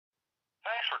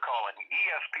Thanks for calling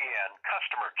ESPN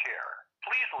Customer Care.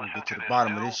 Please We'll listen get to to the this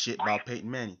bottom of new this shit brief. about Peyton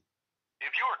Manning.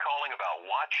 If you are calling about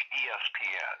Watch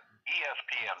ESPN,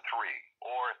 ESPN3,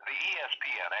 or the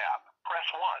ESPN app, press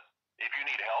 1. If you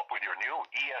need help with your new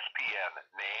ESPN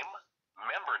name,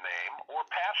 member name, or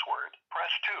password, press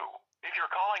 2. If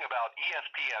you're calling about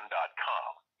ESPN.com,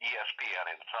 ESPN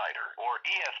Insider, or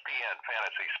ESPN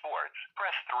Fantasy Sports,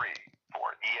 press 3. For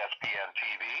ESPN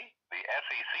TV, the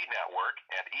SEC Network,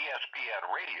 and ESPN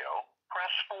Radio,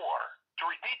 press 4. To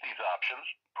repeat these options,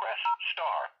 press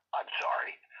star. I'm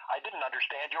sorry, I didn't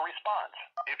understand your response.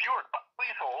 If you're,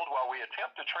 please hold while we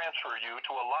attempt to transfer you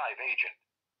to a live agent.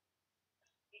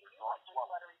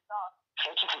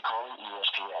 Thank you for calling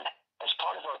ESPN. As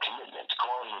part of our commitment to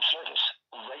quality of service,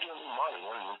 we regularly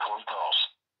monitor and record calls.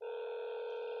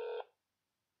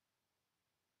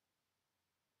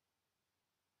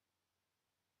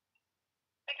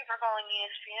 Thank you for calling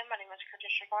ESPN. My name is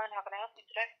Curtis Chagrin. How can I help you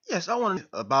today? Yes, I want to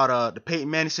about the Peyton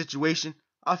Manning situation.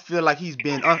 I feel like he's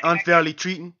been unfairly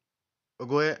treating. Oh,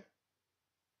 go ahead.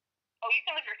 Oh, you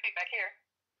can leave your feedback here.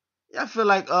 Yeah, I feel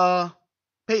like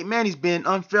Peyton Manning's been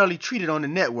unfairly treated on the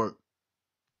network.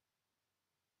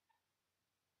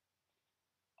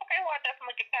 Okay, well, I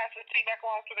definitely can pass this feedback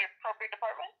along to the appropriate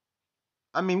department.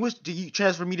 I mean, which do you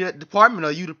transfer me to that department, or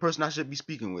are you the person I should be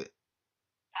speaking with?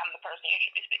 I'm the person you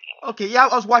should be speaking with. Okay, yeah,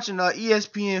 I was watching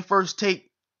ESPN First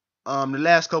Take the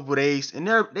last couple of days, and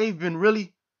they've been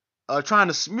really trying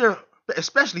to smear,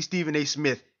 especially Stephen A.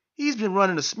 Smith. He's been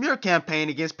running a smear campaign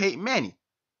against Peyton Manning,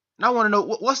 and I want to know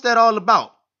what's that all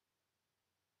about?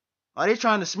 Are they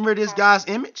trying to smear this guy's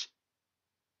image?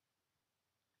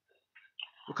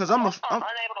 Because I'm unable to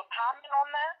comment on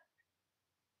that.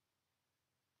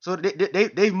 So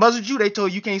they've muzzled you. They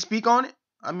told you can't speak on it.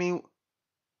 I mean,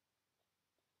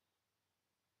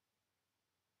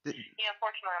 yeah,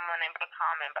 unfortunately, I'm unable to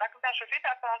comment, but I can pass your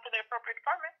feedback along to the appropriate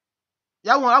department.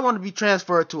 Yeah, I want to be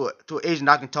transferred to an agent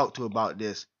I can talk to about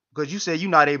this, because you said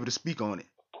you're not able to speak on it.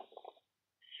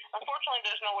 Unfortunately,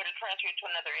 there's no way to transfer you to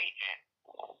another agent.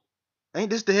 Ain't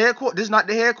this the headquarters? This not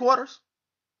the headquarters?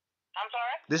 I'm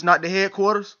sorry? This not the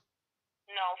headquarters?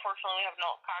 No, unfortunately, we have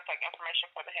no contact information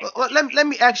for the Well, headquarters. let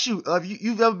me ask you,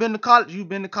 you've ever been to college? You've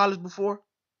been to college before?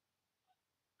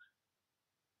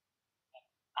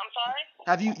 I'm sorry?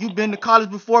 Have you been to college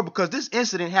before? Because this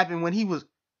incident happened when he was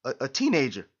a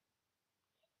teenager.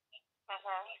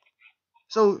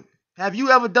 So have you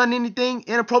ever done anything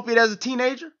inappropriate as a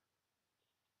teenager?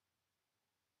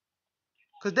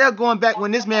 Because they're going back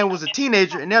when this man was a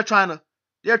teenager, and they're trying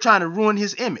to ruin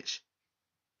his image.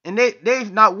 And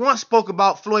they've not once spoke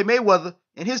about Floyd Mayweather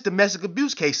and his domestic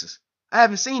abuse cases. I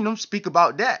haven't seen them speak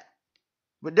about that.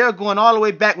 But they're going all the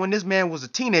way back when this man was a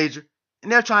teenager,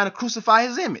 and they're trying to crucify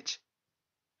his image.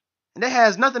 And that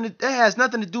has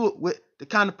nothing to do with the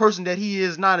kind of person that he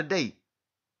is nowadays,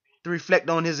 to reflect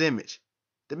on his image.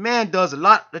 The man does a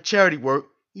lot of charity work.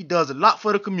 He does a lot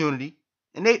for the community,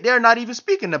 and they're not even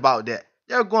speaking about that.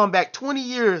 They're going back 20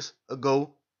 years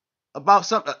ago about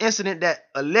an incident that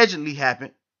allegedly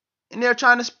happened, and they're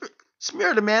trying to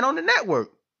smear the man on the network.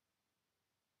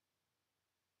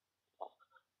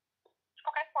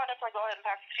 Okay, well, I'll definitely go ahead and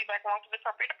pass the feedback along to the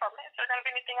appropriate department. Is there going to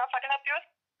be anything else I can help you with?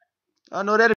 I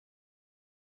know that